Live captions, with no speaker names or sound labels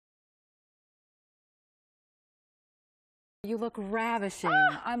you look ravishing.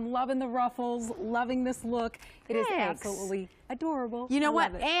 I'm loving the ruffles, loving this look. It is absolutely adorable. You know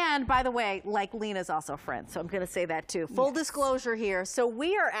what? And by the way, like Lena's also a friend, so I'm going to say that too. Full disclosure here. So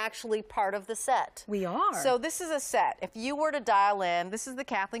we are actually part of the set. We are. So this is a set. If you were to dial in, this is the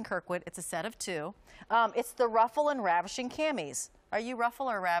Kathleen Kirkwood. It's a set of 2. It's the Ruffle and Ravishing Camis. Are you Ruffle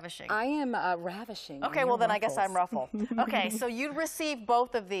or Ravishing? I am Ravishing. Okay, well then I guess I'm Ruffle. Okay, so you'd receive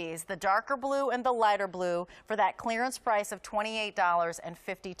both of these, the darker blue and the lighter blue, for that clearance price of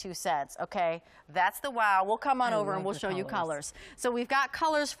 $28.52. Okay, that's the wow. We'll come on over and we'll show you colors. So we've got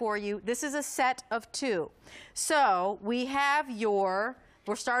colors for you. This is a set of 2. So we have we're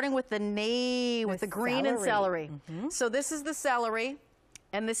starting with with the green and celery. So this is the celery,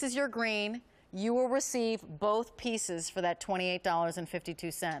 and this is your green. You will receive both pieces for that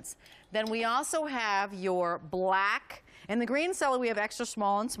 $28.52. Then we also have your black. In the green celery, we have extra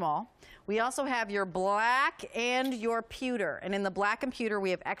small and small. We also have your black and your pewter. And in the black and pewter, we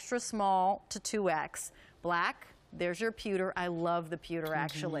have extra small to 2X. Black, there's your pewter. I love the pewter,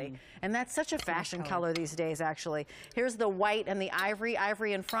 actually. And that's such a fashion color these days, actually. Here's the white and the ivory.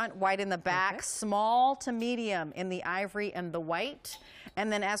 Ivory in front, white in the back. Small to medium in the ivory and the white. And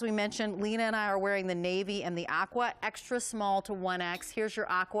then, as we mentioned, Lena and I are wearing the navy and the aqua, extra small to 1X. Here's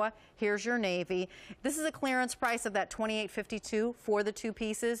your aqua. Here's your navy. This is a clearance price of that $28.52 for the 2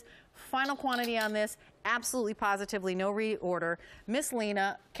 pieces. Final quantity on this, absolutely positively no reorder. Miss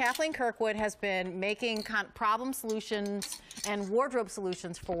Lena, Kathleen Kirkwood has been making problem solutions and wardrobe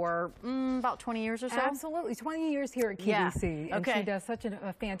solutions for about 20 years or so? Absolutely, 20 years here at QVC. And she does such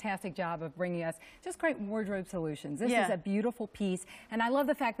a fantastic job of bringing us just great wardrobe solutions. This is a beautiful piece, and I love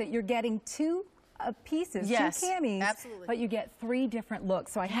the fact that you're getting 2 pieces, 2 camis, but you get 3 different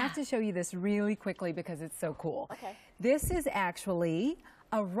looks. So I have to show you this really quickly because it's so cool. This is actually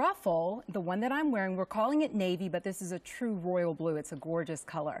a ruffle, the one that I'm wearing. We're calling it navy, but this is a true royal blue. It's a gorgeous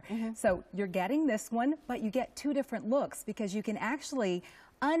color. So you're getting this one, but you get 2 different looks because you can actually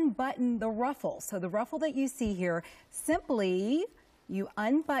unbutton the ruffle. So the ruffle that you see here, simply you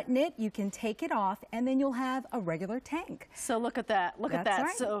unbutton it, you can take it off, and then you'll have a regular tank. So look at that. Look at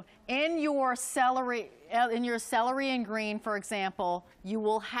that. So in your celery and green, for example, you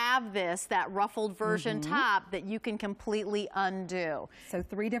will have that ruffled version top that you can completely undo. So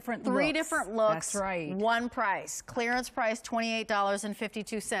 3 different looks. 3 different looks. That's right. 1 price. Clearance price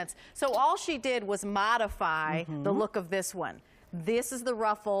 $28.52. So all she did was modify the look of this one. This is the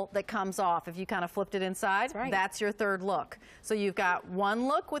ruffle that comes off. If you kind of flipped it inside, that's your 3rd look. So you've got 1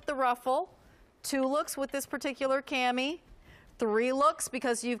 look with the ruffle, 2 looks with this particular cami, 3 looks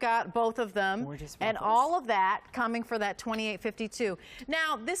because you've got both of them, and all of that coming for that $28.52.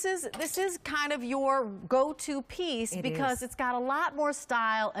 Now, this is kind of your go-to piece because it's got a lot more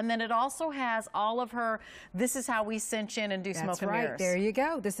style, and then it also has all of her, this is how we cinch in and do smoke and mirrors. There you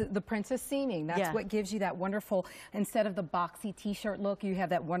go. This is the princess seaming. That's what gives you that wonderful, instead of the boxy t-shirt look, you have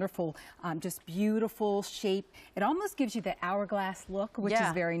that wonderful, just beautiful shape. It almost gives you that hourglass look, which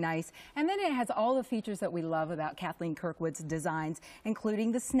is very nice. And then it has all the features that we love about Kathleen Kirkwood's design,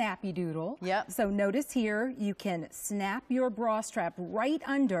 including the snappy doodle. So notice here, you can snap your bra strap right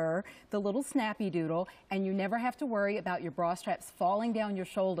under the little snappy doodle, and you never have to worry about your bra straps falling down your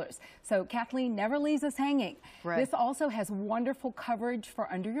shoulders. So Kathleen never leaves us hanging. This also has wonderful coverage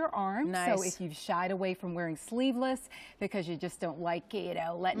for under your arms. So if you've shied away from wearing sleeveless because you just don't like, you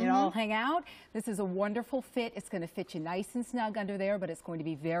know, letting it all hang out, this is a wonderful fit. It's going to fit you nice and snug under there, but it's going to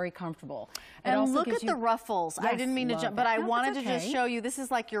be very comfortable. And look at the ruffles. I didn't mean to jump, but I wanted to just show you, this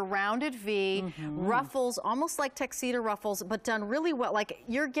is like your rounded V, ruffles, almost like tuxedo ruffles, but done really well. Like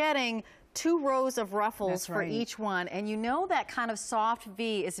you're getting 2 rows of ruffles for each one, and you know that kind of soft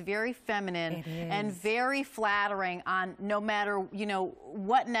V is very feminine and very flattering on no matter, you know,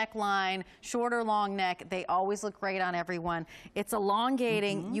 what neckline, short or long neck, they always look great on everyone. It's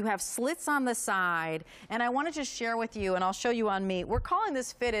elongating, you have slits on the side, and I want to just share with you, and I'll show you on me, we're calling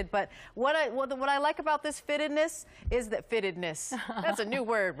this fitted, but what I like about this fittedness is that that's a new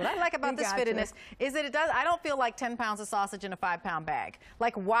word. What I like about this fittedness is that I don't feel like 10 pounds of sausage in a 5-pound bag.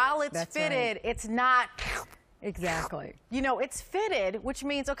 Like while it's fitted, it's not Exactly. You know, it's fitted, which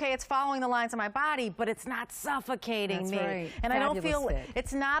means, okay, it's following the lines of my body, but it's not suffocating me. Right. And Fabulous I don't feel, fit.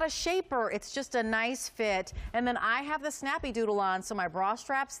 it's not a shaper, it's just a nice fit. And then I have the snappy doodle on, so my bra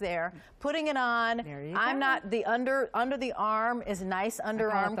strap's there. Putting it on, there you I'm go. not, the under the arm is nice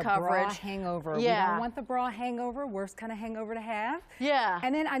underarm coverage. Bra hangover. Yeah. We don't want the bra hangover, worst kind of hangover to have. Yeah.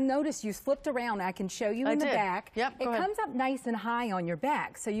 And then I noticed you flipped around. I can show you in the back. Yep, it comes up nice and high on your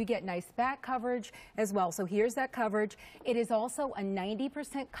back, so you get nice back coverage as well. So here's that coverage. It is also a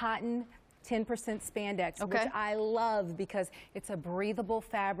 90% cotton, 10% spandex, which I love because it's a breathable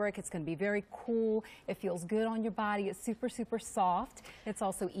fabric. It's going to be very cool. It feels good on your body. It's super, super soft. It's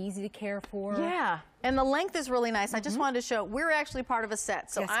also easy to care for. Yeah. And the length is really nice. I just wanted to show, we're actually part of a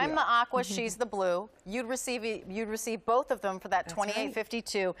set. So I'm the aqua, she's the blue. You'd receive both of them for that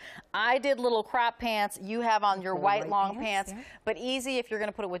 $28.52. I did little crop pants. You have on your white long pants, but easy if you're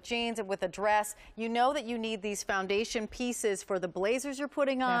going to put it with jeans and with a dress. You know that you need these foundation pieces for the blazers you're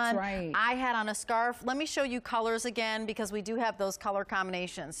putting on. That's right. I had on a scarf. Let me show you colors again because we do have those color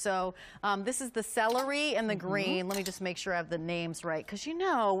combinations. So this is the celery and the green. Let me just make sure I have the names right because you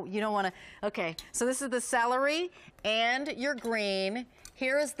know you don't want to. Okay, so this is the celery and your green.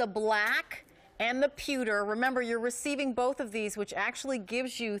 Here is the black and the pewter. Remember, you're receiving both of these, which actually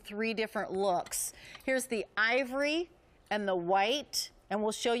gives you 3 different looks. Here's the ivory and the white, and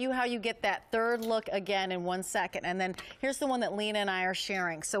we'll show you how you get that 3rd look again in 1 second. And then here's the one that Lena and I are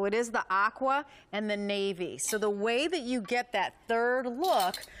sharing. So it is the aqua and the navy. So the way that you get that 3rd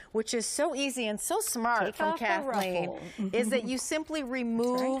look, which is so easy and so smart from Kathleen, is that you simply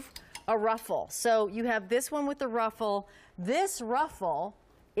remove a ruffle. So you have this one with the ruffle. This ruffle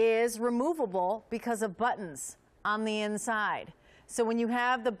is removable because of buttons on the inside. So when you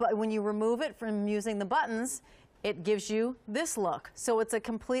have when you remove it from using the buttons, it gives you this look. So it's a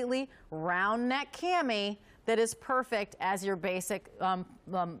completely round neck cami that is perfect as your basic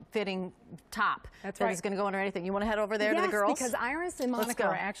fitting top. That's that is going to go under anything. You want to head over there to the girls? Yes, because Iris and Monica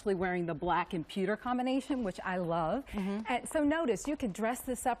are actually wearing the black and pewter combination, which I love. And so notice, you could dress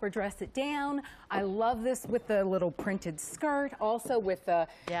this up or dress it down. I love this with the little printed skirt, also with the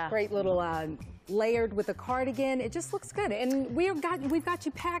great little layered with a cardigan. It just looks good. And we've got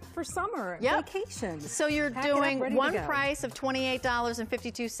you packed for summer vacation. So you're doing one price of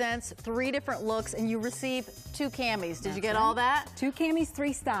 $28.52, 3 different looks, and you receive 2 camis. Did you get all that? 2 camis,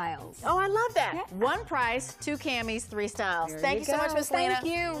 3 styles. Oh, I love that. One price, 2 camis, 3 styles. Thank you so much, Miss Lena. Thank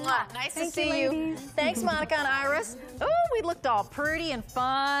you. Nice to see you. Thanks, Monica and Iris. Oh, we looked all pretty and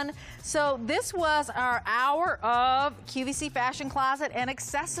fun. So this was our hour of QVC Fashion Closet and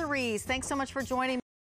Accessories. Thanks so much for joining me.